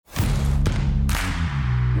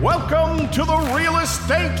Welcome to the Real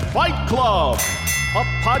Estate Fight Club, a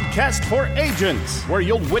podcast for agents where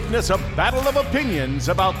you'll witness a battle of opinions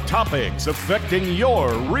about topics affecting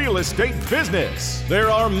your real estate business. There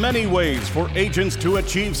are many ways for agents to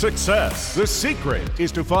achieve success. The secret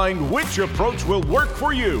is to find which approach will work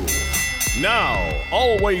for you. Now,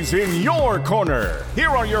 always in your corner, here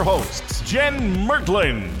are your hosts, Jen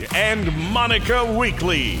Mertland and Monica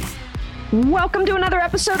Weekly. Welcome to another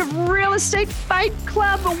episode of Real Estate Fight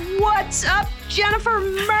Club. What's up, Jennifer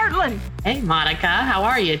Mertland? Hey, Monica. How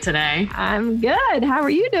are you today? I'm good. How are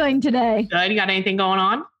you doing today? Good. You got anything going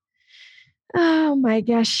on? Oh my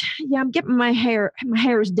gosh. Yeah, I'm getting my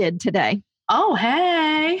hair's did today. Oh,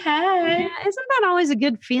 hey. Yeah, isn't that always a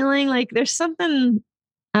good feeling? Like there's something,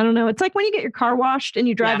 I don't know. It's like when you get your car washed and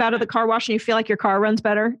you drive out of the car wash and you feel like your car runs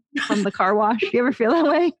better from the car wash. You ever feel that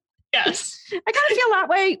way? Yes. I kind of feel that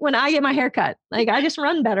way when I get my hair cut. Like I just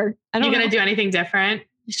run better. You're going to do anything different?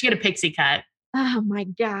 You should get a pixie cut. Oh my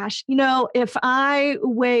gosh. You know, if I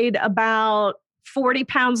weighed about 40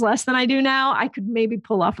 pounds less than I do now, I could maybe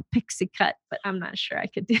pull off a pixie cut, but I'm not sure I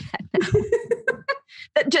could do that now.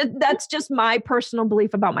 That's just my personal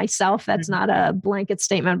belief about myself. That's not a blanket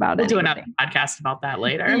statement about it. We'll do another podcast about that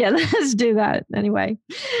later. Yeah, let's do that anyway.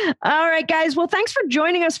 All right, guys. Well, thanks for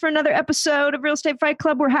joining us for another episode of Real Estate Fight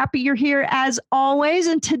Club. We're happy you're here as always.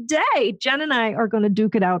 And today, Jen and I are going to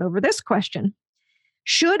duke it out over this question.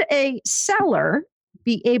 Should a seller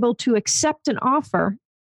be able to accept an offer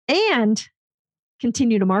and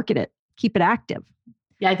continue to market it, keep it active?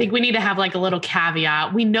 Yeah, I think we need to have like a little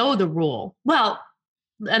caveat. We know the rule. Well,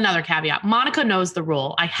 another caveat. Monica knows the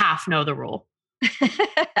rule. I half know the rule.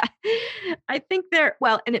 I think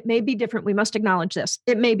and it may be different. We must acknowledge this.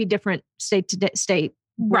 It may be different state to state,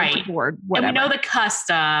 right? Board, whatever. And we know the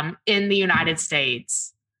custom in the United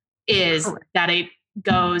States is Correct. That it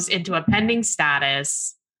goes into a pending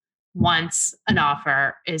status once an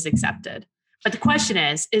offer is accepted. But the question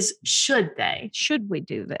is should they? Should we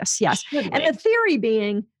do this? Yes. And the theory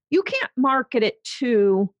being you can't market it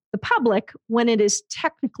to the public when it is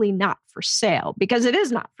technically not for sale, because it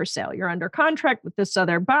is not for sale. You're under contract with this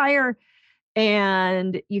other buyer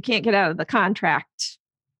and you can't get out of the contract.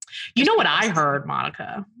 You know what I heard,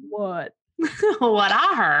 Monica? What? What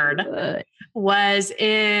I heard was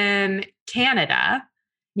in Canada,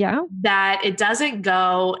 that it doesn't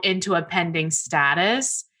go into a pending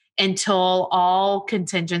status until all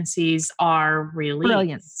contingencies are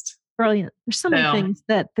released. Brilliant. There's so many things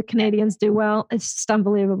that the Canadians do well. It's just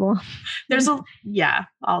unbelievable. There's this they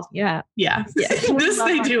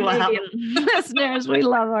do well. Listeners, we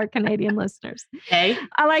love our Canadian listeners. Hey,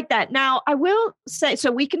 I like that. Now, I will say,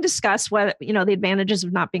 so we can discuss whether, the advantages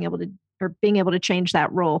of not being able to change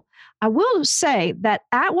that rule. I will say that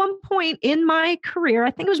at one point in my career,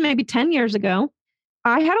 I think it was maybe 10 years ago,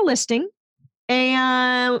 I had a listing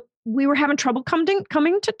and we were having trouble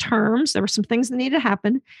coming to terms. There were some things that needed to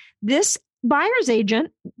happen. This buyer's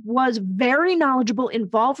agent was very knowledgeable,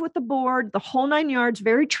 involved with the board, the whole 9 yards,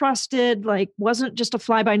 very trusted, like wasn't just a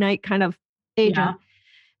fly-by-night kind of agent. Yeah.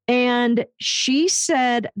 And she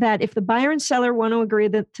said that if the buyer and seller want to agree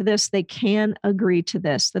to this, they can agree to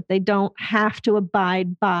this, that they don't have to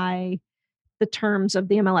abide by the terms of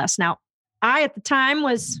the MLS. Now, I, at the time,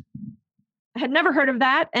 had never heard of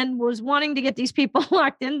that and was wanting to get these people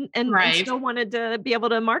locked in and still wanted to be able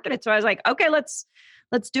to market it. So I was like, okay, let's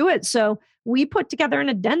do it. So we put together an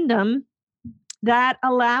addendum that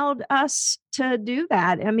allowed us to do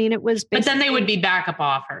that. I mean, it was but then they would be backup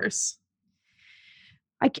offers.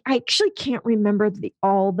 I actually can't remember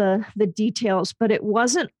all the details, but it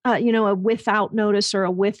wasn't, a without notice or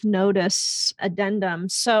a with notice addendum.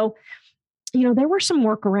 So, there were some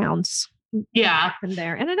workarounds. Yeah.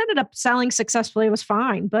 There. And it ended up selling successfully. It was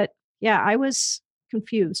fine. But yeah, I was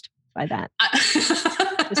confused by that,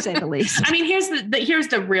 to say the least. I mean, here's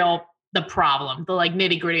the problem, the like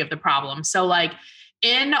nitty gritty of the problem. So like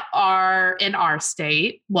in our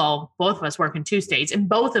state, well, both of us work in 2 states. In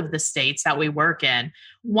both of the states that we work in,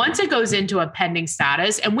 once it goes into a pending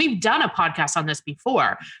status, and we've done a podcast on this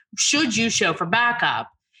before, should you show for backup?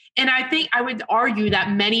 And I think I would argue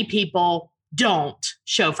that many people don't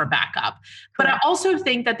show for backup. But I also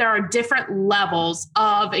think that there are different levels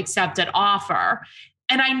of accepted offer.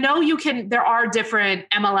 And I know there are different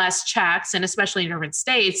MLS checks, and especially in different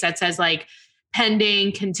states that says like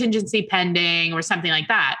pending, contingency pending, or something like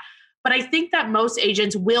that. But I think that most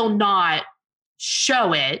agents will not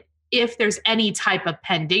show it if there's any type of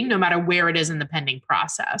pending, no matter where it is in the pending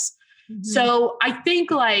process. Mm-hmm. So I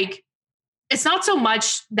think like, it's not so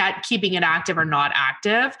much that keeping it active or not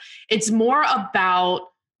active. It's more about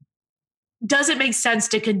does it make sense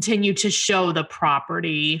to continue to show the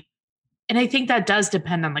property? And I think that does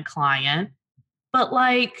depend on the client, but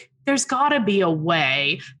like, there's got to be a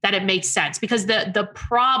way that it makes sense, because the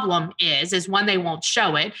problem is when they won't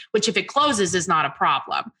show it, which if it closes is not a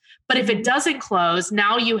problem. But if it doesn't close,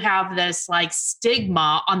 now you have this like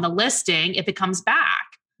stigma on the listing if it comes back.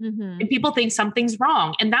 And people think something's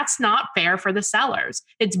wrong. And that's not fair for the sellers.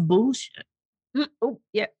 It's bullshit. Oh,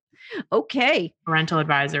 yeah. Okay. Parental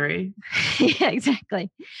advisory. Yeah, exactly.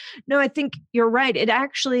 No, I think you're right. It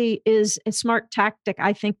actually is a smart tactic,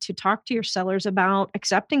 I think, to talk to your sellers about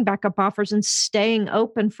accepting backup offers and staying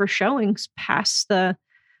open for showings past the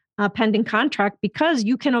pending contract, because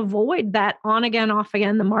you can avoid that on again, off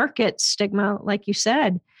again, the market stigma, like you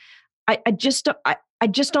said. I just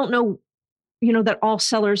don't know, that all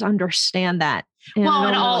sellers understand that. And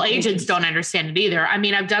all agents don't understand it either. I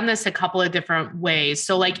mean, I've done this a couple of different ways.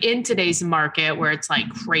 So like in today's market where it's like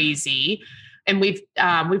crazy, and we've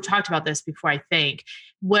talked about this before, I think,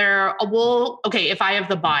 where if I have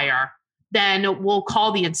the buyer, then we'll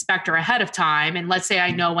call the inspector ahead of time. And let's say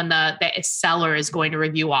I know when the seller is going to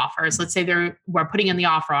review offers. Let's say we're putting in the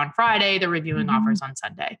offer on Friday, they're reviewing offers on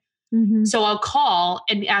Sunday. So I'll call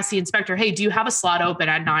and ask the inspector, hey, do you have a slot open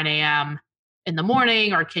at 9 a.m. in the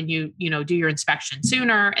morning, or can you, do your inspection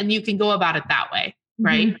sooner? And you can go about it that way.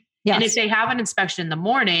 Right. Yes. And if they have an inspection in the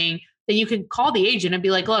morning, then you can call the agent and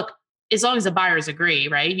be like, look, as long as the buyers agree,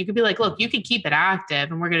 right? You could be like, look, you can keep it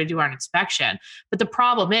active and we're going to do our inspection. But the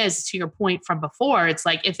problem is, to your point from before, it's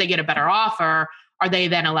like, if they get a better offer, are they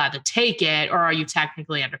then allowed to take it, or are you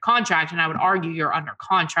technically under contract? And I would argue you're under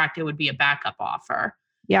contract. It would be a backup offer.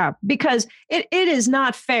 Yeah, because it is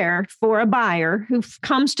not fair for a buyer who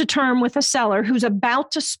comes to term with a seller who's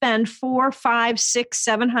about to spend $400, $500,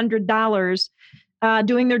 $600, $700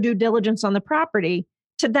 doing their due diligence on the property,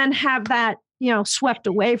 to then have that, swept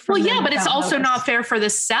away from them. Well, yeah, but it's also not fair for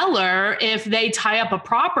the seller if they tie up a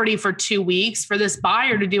property for 2 weeks for this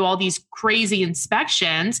buyer to do all these crazy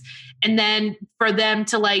inspections. And then for them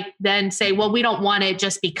to then say, well, we don't want it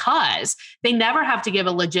just because. They never have to give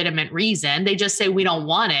a legitimate reason. They just say, we don't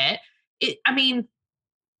want it. You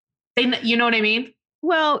know what I mean?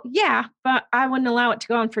 Well, yeah, but I wouldn't allow it to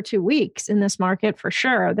go on for 2 weeks in this market for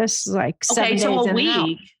sure. This is like 7 days so a in week.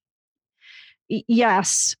 And out.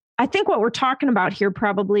 Yes. I think what we're talking about here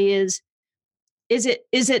probably is it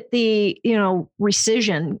the,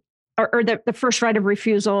 rescission or the first right of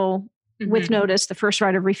refusal with notice, the first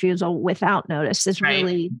right of refusal without notice is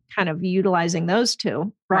really kind of utilizing those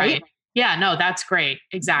two, right? Yeah, no, that's great.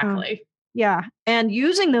 Exactly. Yeah. And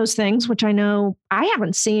using those things, which I know I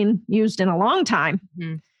haven't seen used in a long time,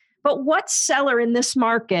 but what seller in this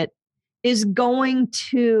market is going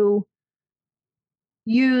to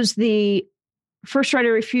use the first right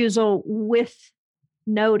of refusal with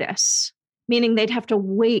notice, meaning they'd have to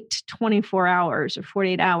wait 24 hours or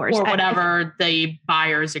 48 hours. Or whatever the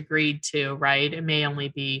buyers agreed to, right? It may only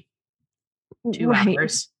be 2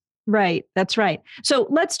 hours. Right. That's right. So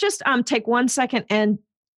let's just take 1 second and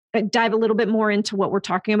dive a little bit more into what we're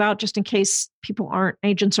talking about, just in case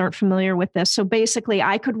agents aren't familiar with this. So basically,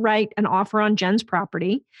 I could write an offer on Jen's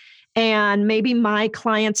property, and maybe my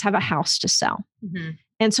clients have a house to sell.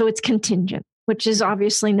 And so it's contingent, which is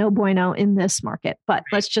obviously no bueno in this market. But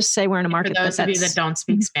let's just say we're in a market. For those of you that don't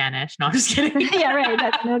speak Spanish. No, I'm just kidding. Yeah, right.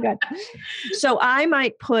 That's no good. So I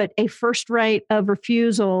might put a first right of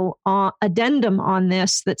refusal addendum on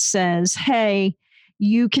this that says, hey,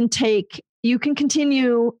 you can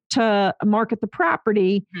continue to market the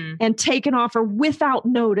property and take an offer without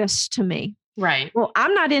notice to me. Right. Well,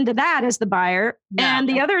 I'm not into that as the buyer. No. And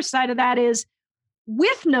the other side of that is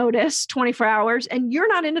with notice 24 hours, and you're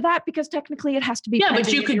not into that because technically it has to be. Yeah,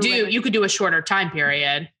 but you could do a shorter time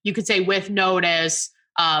period. You could say with notice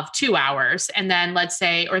of 2 hours, and then let's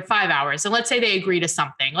say, or 5 hours. And let's say they agree to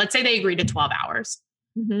something. Let's say they agree to 12 hours.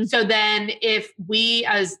 So then if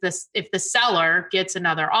the seller gets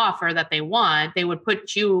another offer that they want, they would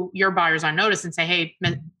put your buyers on notice and say, hey,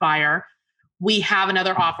 buyer, we have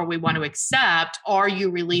another offer we want to accept. Are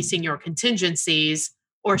you releasing your contingencies,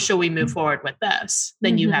 or should we move forward with this?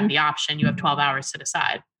 Then you have the option. You have 12 hours to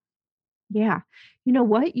decide. Yeah. You know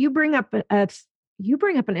what? You bring up an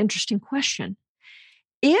interesting question.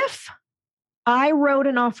 If I wrote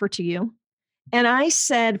an offer to you and I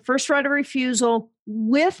said first right of refusal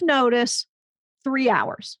with notice 3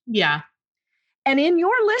 hours. Yeah. And in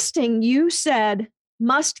your listing, you said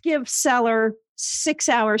must give seller 6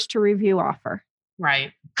 hours to review offer.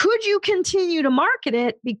 Right. Could you continue to market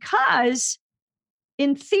it? Because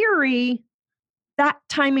in theory, that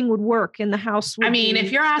timing would work in the house.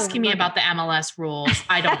 If you're asking me about the MLS rules,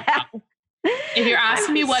 I don't know. If you're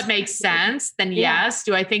asking me what makes sense, then yes.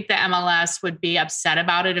 Do I think the MLS would be upset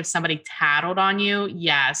about it if somebody tattled on you?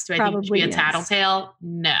 Yes. Do I think it should be a tattletale?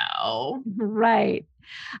 No. Right.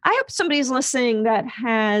 I hope somebody's listening that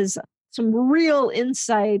has some real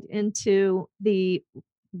insight into the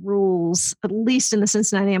rules, at least in the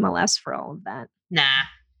Cincinnati MLS for all of that. Nah.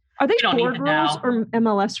 Are they board rules or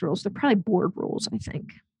MLS rules? They're probably board rules, I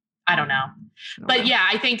think. I don't know. But yeah,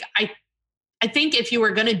 I think if you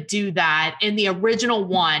were going to do that in the original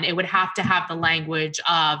one, it would have to have the language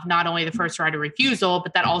of not only the first right of refusal,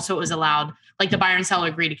 but that also it was allowed, like the buyer and seller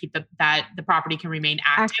agree to keep that the property can remain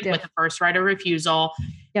active with the first right of refusal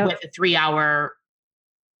with a 3-hour,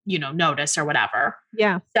 notice or whatever.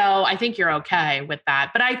 Yeah. So I think you're okay with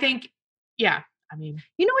that. But I think, yeah, I mean,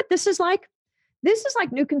 you know what this is like? This is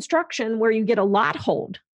like new construction where you get a lot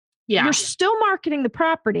hold. Yeah. You're still marketing the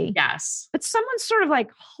property. Yes. But someone's sort of like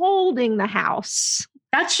holding the house.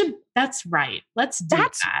 That's right. Let's do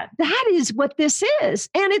that. That is what this is.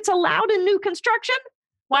 And it's allowed in new construction.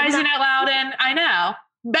 Why isn't it allowed in? I know.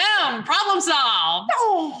 Boom. Problem solved.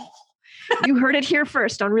 Oh, you heard it here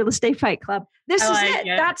first on Real Estate Fight Club. This is it.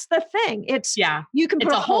 That's the thing. You can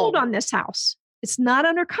put a hold on this house. It's not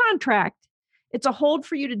under contract. It's a hold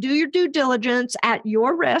for you to do your due diligence at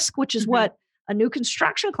your risk, which is what a new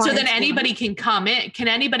construction client. So then anybody can come in. Can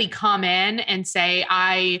anybody come in and say,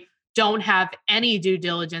 I don't have any due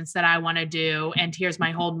diligence that I want to do, and here's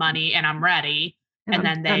my hold money and I'm ready. And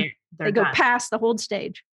then they go past the hold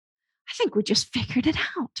stage. I think we just figured it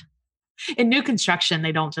out. In new construction,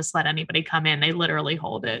 they don't just let anybody come in. They literally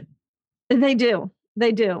hold it. They do.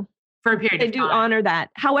 For a period of time. They do honor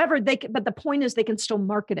that. However, but the point is they can still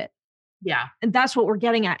market it. Yeah. And that's what we're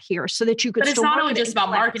getting at here, so that you could. But it's not only just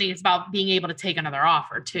about marketing, it's about being able to take another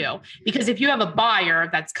offer too. Because if you have a buyer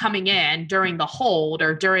that's coming in during the hold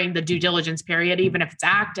or during the due diligence period, even if it's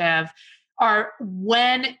active, or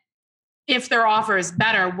if their offer is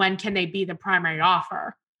better, when can they be the primary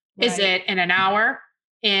offer? Right. Is it in an hour,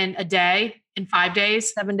 in a day, in 5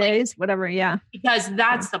 days, 7 days, whatever? Yeah. Because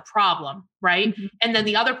that's the problem, right? Mm-hmm. And then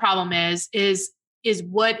the other problem is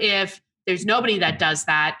what if there's nobody that does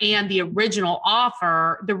that, and the original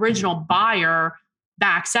buyer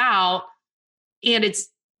backs out, and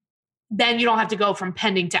then you don't have to go from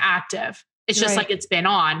pending to active. It's just like it's been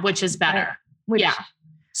on, which is better. Right.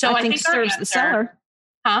 So I think serves the seller.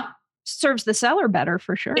 Serves the seller better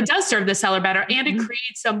for sure. It does serve the seller better, and it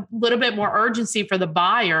creates a little bit more urgency for the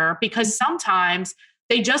buyer, because sometimes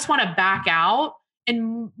they just want to back out,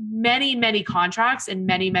 and many, many contracts in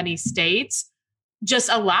many, many states just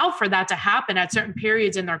allow for that to happen at certain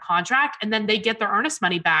periods in their contract, and then they get their earnest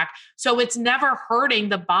money back. So it's never hurting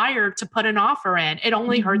the buyer to put an offer in. It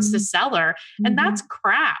only hurts the seller. And that's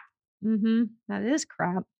crap. That is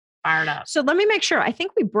crap. Fired up. So let me make sure. I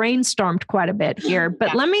think we brainstormed quite a bit here,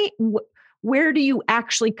 but where do you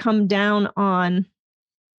actually come down on?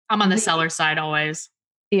 I'm on the seller side always.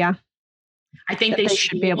 Yeah. I think they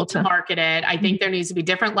should be able to market it. I think there needs to be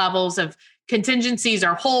different levels of contingencies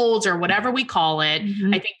or holds or whatever we call it.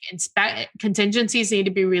 I think contingencies need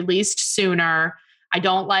to be released sooner. I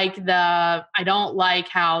don't like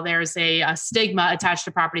how there's a stigma attached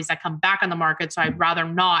to properties that come back on the market. So I'd rather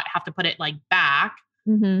not have to put it back.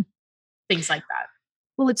 Things like that.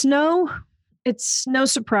 Well, it's no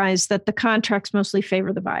surprise that the contracts mostly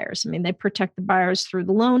favor the buyers. I mean, they protect the buyers through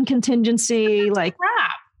the loan contingency, crap.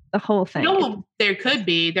 The whole thing. There could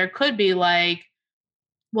be but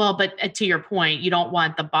to your point, you don't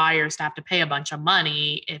want the buyers to have to pay a bunch of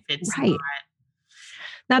money if it's not.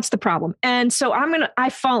 That's the problem. And so I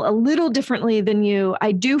fall a little differently than you.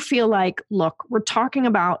 I do feel like, look, we're talking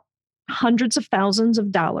about hundreds of thousands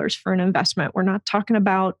of dollars for an investment. We're not talking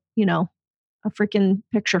about, a freaking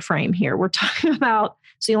picture frame here. We're talking about,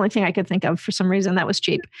 it's the only thing I could think of for some reason that was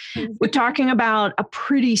cheap. We're talking about a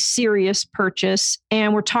pretty serious purchase,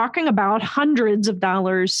 and we're talking about hundreds of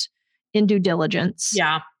dollars in due diligence.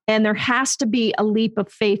 Yeah. And there has to be a leap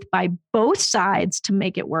of faith by both sides to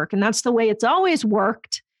make it work. And that's the way it's always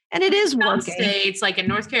worked. And it is working. Some states, like in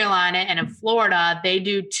North Carolina and in Florida, they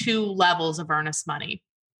do 2 levels of earnest money.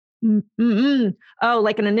 Oh,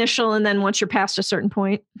 like an initial, and then once you're past a certain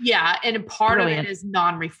point. Yeah. And part of it is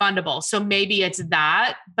non-refundable. So maybe it's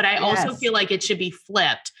that, but I also feel like it should be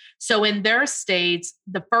flipped. So in their states,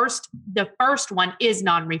 the first one is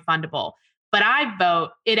non-refundable, but I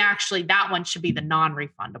vote that one should be the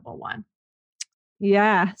non-refundable one.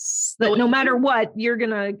 Yes. So no matter what, you're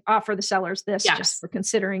going to offer the sellers this just for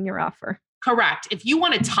considering your offer. Correct. If you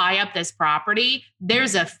want to tie up this property,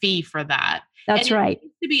 there's a fee for that. That's and right. It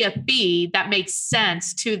needs to be a fee that makes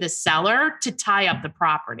sense to the seller to tie up the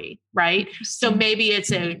property, right? So maybe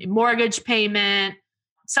it's a mortgage payment,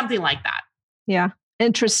 something like that. Yeah.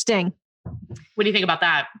 Interesting. What do you think about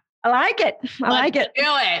that? I like it. Let's do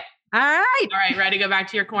it. All right. All right. Ready to go back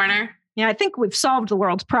to your corner? Yeah. I think we've solved the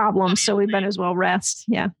world's problems, so we might as well rest.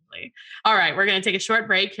 Yeah. All right. We're going to take a short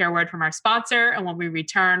break, hear a word from our sponsor. And when we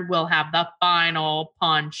return, we'll have the final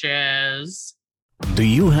punches. Do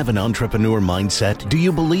you have an entrepreneur mindset? Do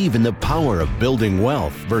you believe in the power of building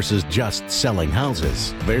wealth versus just selling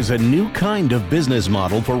houses? There's a new kind of business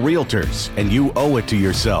model for realtors, and you owe it to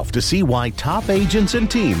yourself to see why top agents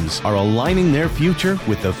and teams are aligning their future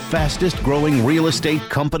with the fastest growing real estate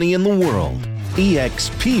company in the world.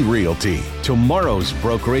 eXp Realty, tomorrow's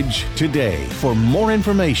brokerage today. For more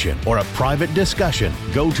information or a private discussion,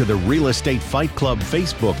 go to the Real Estate Fight Club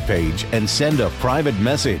Facebook page and send a private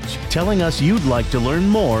message telling us you'd like to learn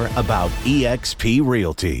more about eXp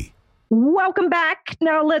Realty. Welcome back.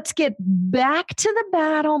 Now let's get back to the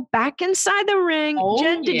battle, back inside the ring.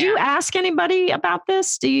 Jen, did you ask anybody about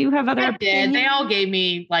this? Do you have other opinions? They all gave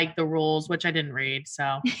me like the rules, which I didn't read.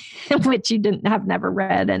 So, which you didn't have never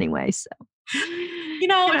read anyway. So, if you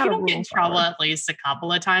don't get in trouble at least a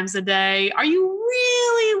couple of times a day, are you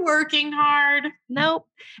really working hard? Nope.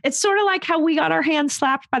 It's sort of like how we got our hands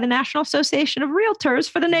slapped by the National Association of Realtors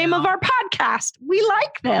for the name of our podcast. We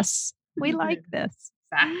like this. We like this.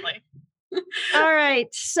 Exactly. All right.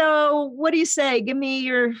 So what do you say? Give me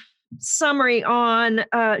your summary on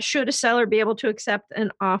should a seller be able to accept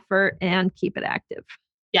an offer and keep it active?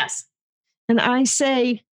 Yes. And I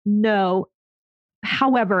say no.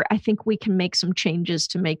 However, I think we can make some changes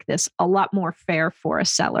to make this a lot more fair for a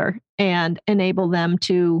seller and enable them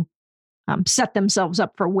to set themselves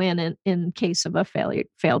up for win in case of a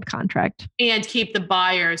failed contract. And keep the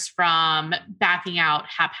buyers from backing out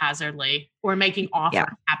haphazardly or making offers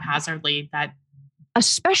haphazardly. That,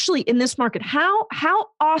 especially in this market, how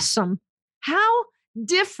awesome, how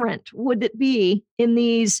different would it be in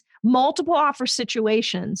these multiple offer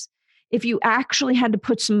situations if you actually had to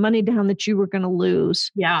put some money down that you were going to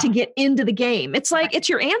lose to get into the game? It's like, it's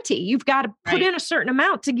your ante. You've got to put in a certain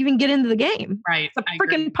amount to even get into the game. Right. It's a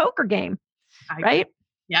freaking poker game. Right.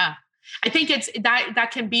 Yeah. I think it's that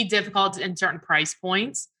can be difficult in certain price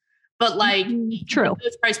points, but like true,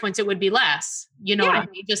 those price points, it would be less, what I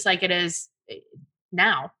mean? Just like it is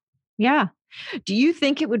now. Yeah. Do you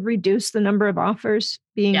think it would reduce the number of offers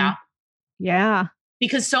being? Yeah.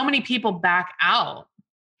 Because so many people back out.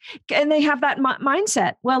 And they have that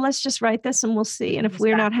mindset. Well, let's just write this and we'll see. And if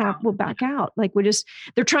we're not happy, we'll back out. Like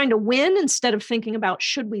they're trying to win instead of thinking about,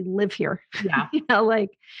 should we live here? Yeah.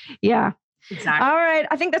 Exactly. All right.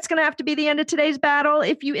 I think that's going to have to be the end of today's battle.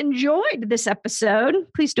 If you enjoyed this episode,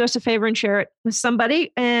 please do us a favor and share it with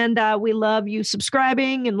somebody. And we love you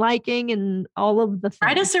subscribing and liking and all of the things.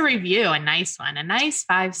 Write us a review, a nice one, a nice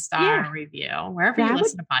 5-star review, wherever you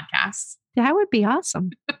listen to podcasts. That would be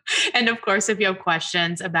awesome. And of course, if you have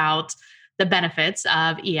questions about the benefits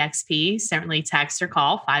of eXp, certainly text or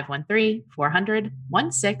call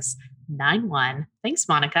 513-400-1691. Thanks,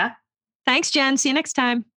 Monica. Thanks, Jen. See you next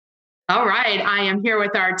time. All right. I am here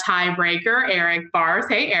with our tiebreaker, Eric Barth.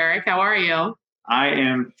 Hey, Eric, how are you? I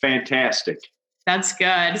am fantastic. That's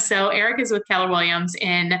good. So Eric is with Keller Williams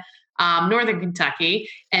in Northern Kentucky.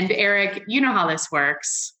 And Eric, you know how this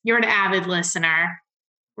works. You're an avid listener,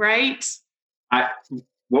 right?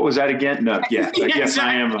 What was that again? No, yes,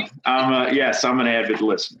 I am. I'm an avid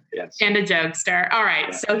listener. Yes. And a jokester. All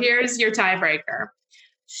right. So here's your tiebreaker.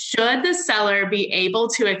 Should the seller be able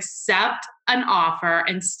to accept an offer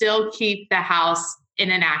and still keep the house in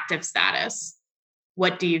an active status?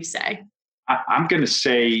 What do you say? I'm going to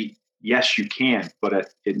say, yes, you can,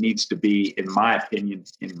 but it needs to be, in my opinion,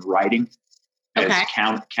 in writing as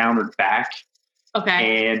countered back.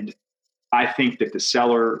 Okay. And I think that the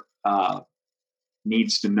seller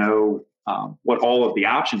needs to know what all of the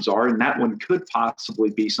options are. And that one could possibly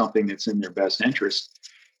be something that's in their best interest.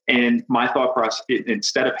 And my thought process,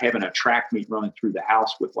 instead of having a track meet running through the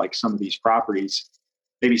house with like some of these properties,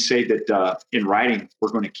 maybe say that in writing, we're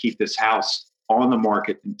going to keep this house on the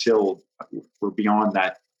market until we're beyond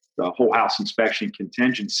that, the whole house inspection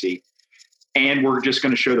contingency. And we're just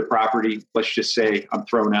going to show the property. Let's just say I'm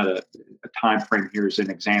throwing out a time frame here as an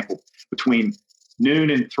example, between noon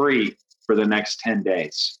and 3 for the next 10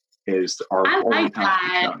 days. Is our I like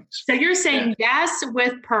that. So you're saying yes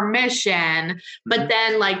with permission, but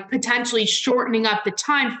then like potentially shortening up the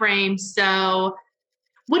time frame. So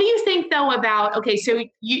What do you think though about, okay, so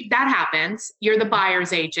that happens. You're the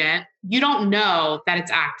buyer's agent. You don't know that it's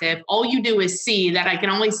active. All you do is see that I can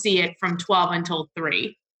only see it from 12 until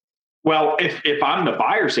 3. Well, if I'm the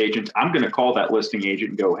buyer's agent, I'm going to call that listing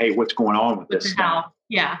agent and go, hey, what's going on with this stuff?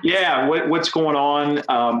 Yeah. Yeah. What's going on?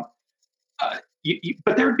 But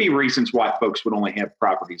there'd be reasons why folks would only have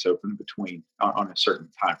properties open between on a certain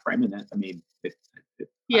time frame. And I mean,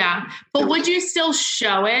 but would you still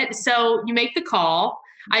show it? So you make the call.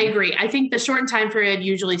 I agree. I think the shortened time period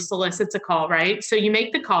usually solicits a call, right? So you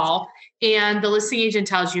make the call and the listing agent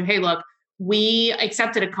tells you, hey, look, we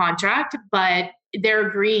accepted a contract, but they're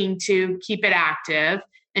agreeing to keep it active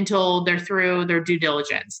until they're through their due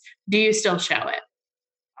diligence. Do you still show it?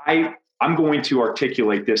 I'm going to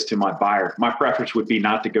articulate this to my buyer. My preference would be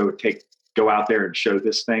not to go out there and show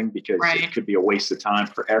this thing because it could be a waste of time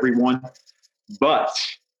for everyone. But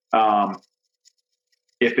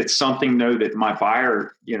if it's something though that my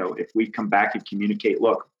buyer, if we come back and communicate,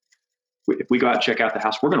 look, if we go out and check out the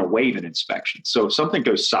house, we're going to waive an inspection. So if something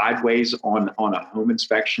goes sideways on a home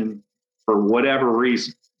inspection for whatever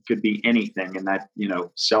reason, it could be anything, and that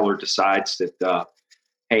seller decides that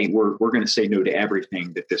hey, we're going to say no to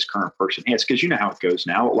everything that this current person has, because you know how it goes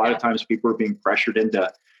now. A lot of times people are being pressured into,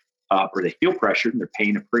 or they feel pressured, and they're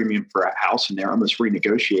paying a premium for a house, and they're almost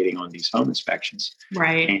renegotiating on these home inspections.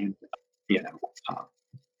 Right. And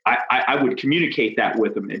I would communicate that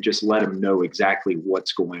with them and just let them know exactly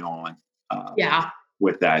what's going on.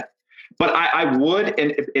 With that. But I would,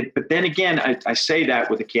 but then again, I say that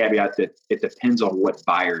with a caveat that it depends on what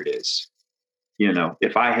buyer it is.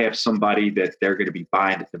 If I have somebody that they're going to be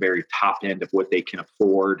buying at the very top end of what they can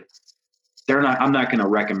afford, I'm not going to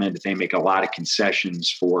recommend that they make a lot of concessions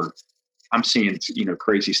for. I'm seeing,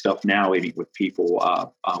 crazy stuff now, even with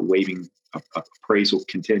people waiving appraisal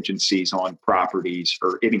contingencies on properties,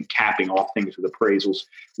 or even capping off things with appraisals,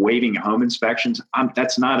 waiving home inspections.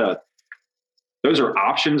 Those are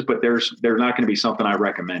options, but they're not going to be something I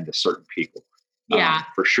recommend to certain people.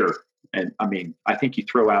 For sure. And I mean, I think you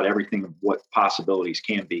throw out everything of what possibilities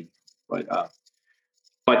can be, but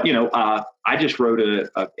I just wrote a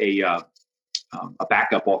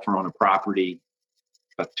backup offer on a property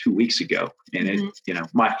about 2 weeks ago, and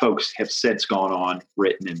my folks have since gone on,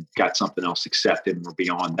 written, and got something else accepted, and we're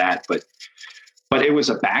beyond that. But it was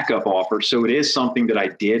a backup offer, so it is something that I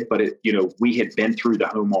did. But we had been through the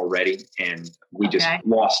home already, and we just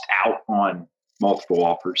lost out on multiple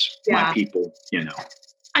offers. Yeah. My people,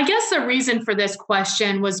 I guess the reason for this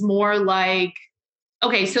question was more like,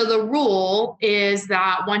 okay, so the rule is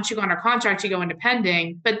that once you go under contract, you go into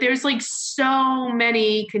pending, but there's like so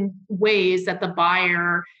many ways that the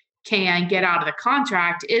buyer can get out of the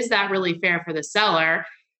contract. Is that really fair for the seller?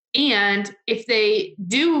 And if they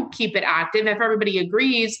do keep it active, if everybody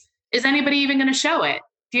agrees, is anybody even going to show it?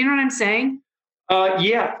 Do you know what I'm saying?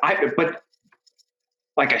 Yeah, but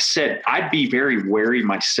like I said, I'd be very wary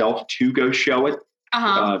myself to go show it.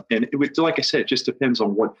 And it would, like I said, it just depends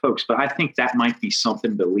on what folks, but I think that might be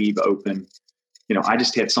something to leave open. I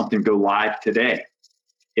just had something go live today.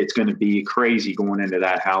 It's going to be crazy going into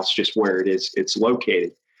that house, just where it's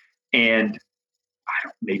located. And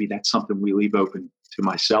maybe that's something we leave open to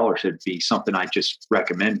my sellers. It'd be something I just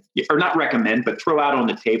recommend, or not recommend, but throw out on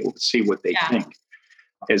the table to see what they think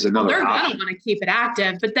as another option. They're going to want to keep it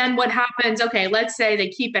active, but then what happens? Okay, let's say they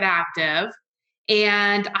keep it active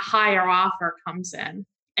and a higher offer comes in,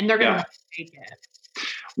 and they're going to take it.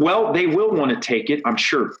 Well, they will want to take it, I'm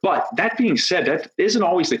sure. But that being said, that isn't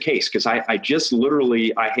always the case, because I just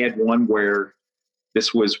literally, I had one where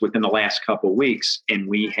this was within the last couple of weeks, and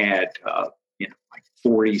we had like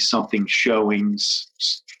 40 something showings.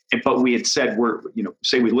 But we had said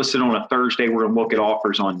say we listed on a Thursday, we're going to look at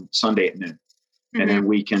offers on Sunday at noon, and then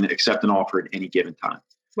we can accept an offer at any given time.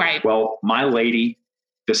 Right. Well, my lady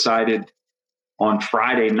decided on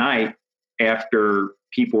Friday night, after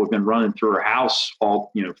people have been running through her house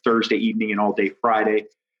all, Thursday evening and all day Friday,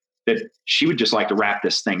 that she would just like to wrap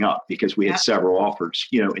this thing up, because we had several offers,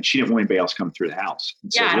 and she didn't want anybody else coming through the house.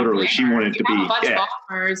 And so literally she wanted to be a bunch of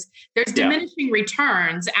offers. There's diminishing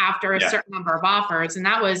returns after a certain number of offers. And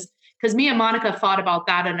that was because me and Monica thought about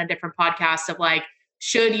that in a different podcast of like,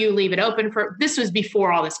 should you leave it open this was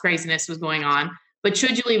before all this craziness was going on. But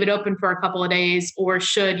should you leave it open for a couple of days, or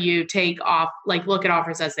should you take off, like look at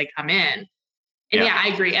offers as they come in? And I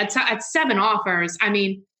agree. At 7 offers, I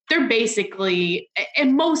mean, they're basically,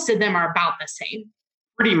 and most of them are about the same.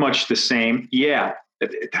 Pretty much the same. Yeah.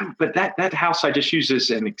 But that house I just used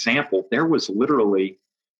as an example, there was literally,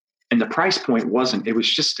 and the price point it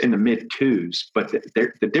was just in the mid 2s, but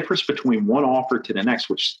the difference between one offer to the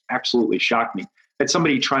next, which absolutely shocked me. had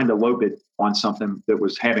somebody trying to low bid on something that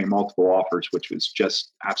was having multiple offers, which was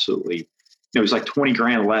just absolutely, it was like 20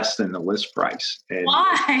 grand less than the list price. And,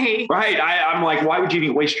 why? Right. I'm like, why would you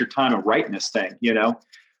even waste your time of writing this thing? Did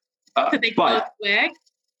they close quick?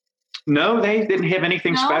 No, they didn't have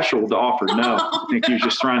anything special to offer. No, I think he was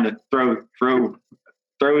just trying to throw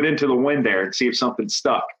it into the wind there and see if something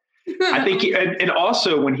stuck. I think, and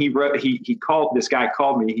also when he wrote, this guy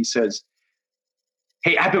called me, he says,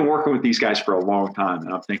 hey, I've been working with these guys for a long time.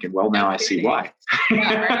 And I'm thinking, well, now I see why.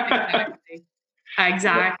 Yeah,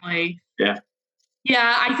 exactly. Yeah.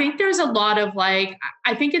 Yeah. I think there's a lot of I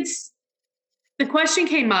think the question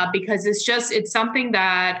came up because it's something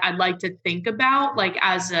that I'd like to think about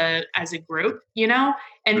as a group,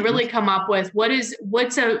 and really come up with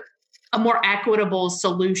what's a more equitable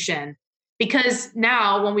solution. Because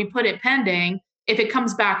now when we put it pending, if it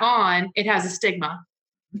comes back on, it has a stigma.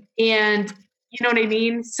 And you know what I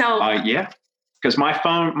mean? So yeah, because my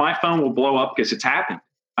phone will blow up because it's happened.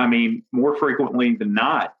 I mean, more frequently than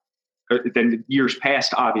not, than years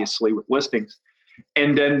past, obviously, with listings.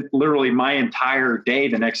 And then literally my entire day,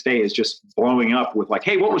 the next day is just blowing up with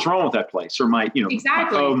hey, what was wrong with that place? Or my my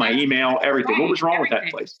phone, my email, everything. Right, what was wrong with that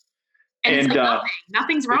place? And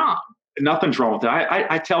nothing's wrong. Nothing's wrong with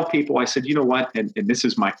that. I tell people, I said, you know what? And this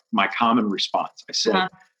is my common response. I said,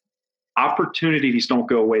 opportunities don't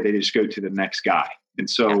go away. They just go to the next guy. And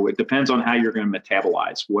so it depends on how you're going to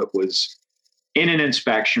metabolize what was in an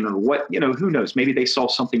inspection or what, who knows, maybe they saw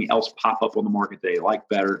something else pop up on the market they like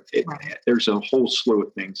better. There's a whole slew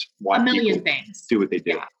of things. Why a million things do what they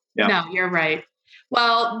do. Yeah. No, you're right.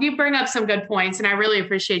 Well, you bring up some good points, and I really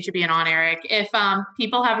appreciate you being on, Eric. If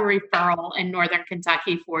people have a referral in Northern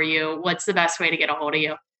Kentucky for you, what's the best way to get a hold of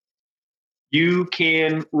you? You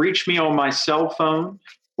can reach me on my cell phone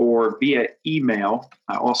or via email.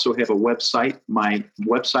 I also have a website. My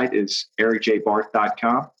website is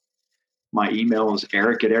ericjbarth.com. My email is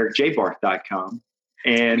eric@ericjbarth.com.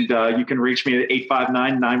 And you can reach me at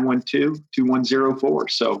 859-912-2104.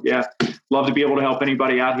 So, yeah, love to be able to help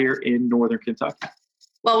anybody out here in Northern Kentucky.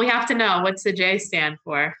 Well, we have to know, what's the J stand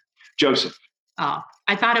for? Joseph. Oh,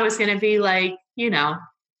 I thought it was going to be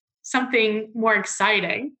something more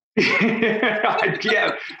exciting. No,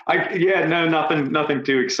 nothing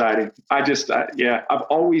too exciting. I've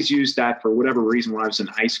always used that for whatever reason when I was in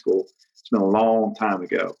high school. It's been a long time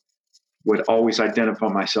ago. Would always identify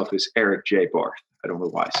myself as Eric J. Barth. I don't know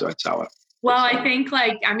why. So that's how I think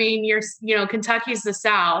Kentucky's the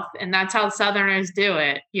South, and that's how Southerners do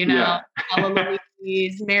it. Ella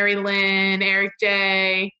Louise, Mary Lynn, Eric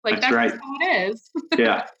J. That's right. How it is.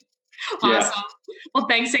 Yeah. Awesome. Yeah. Well,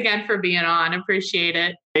 thanks again for being on. Appreciate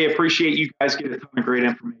it. Hey, appreciate you guys getting a ton of great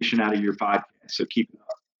information out of your podcast. So keep it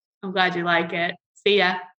up. I'm glad you like it. See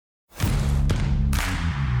ya.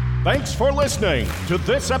 Thanks for listening to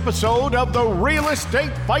this episode of the Real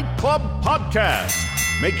Estate Fight Club podcast.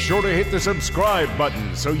 Make sure to hit the subscribe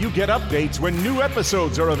button so you get updates when new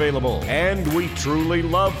episodes are available. And we truly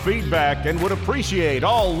love feedback and would appreciate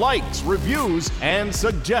all likes, reviews, and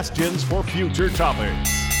suggestions for future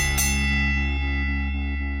topics.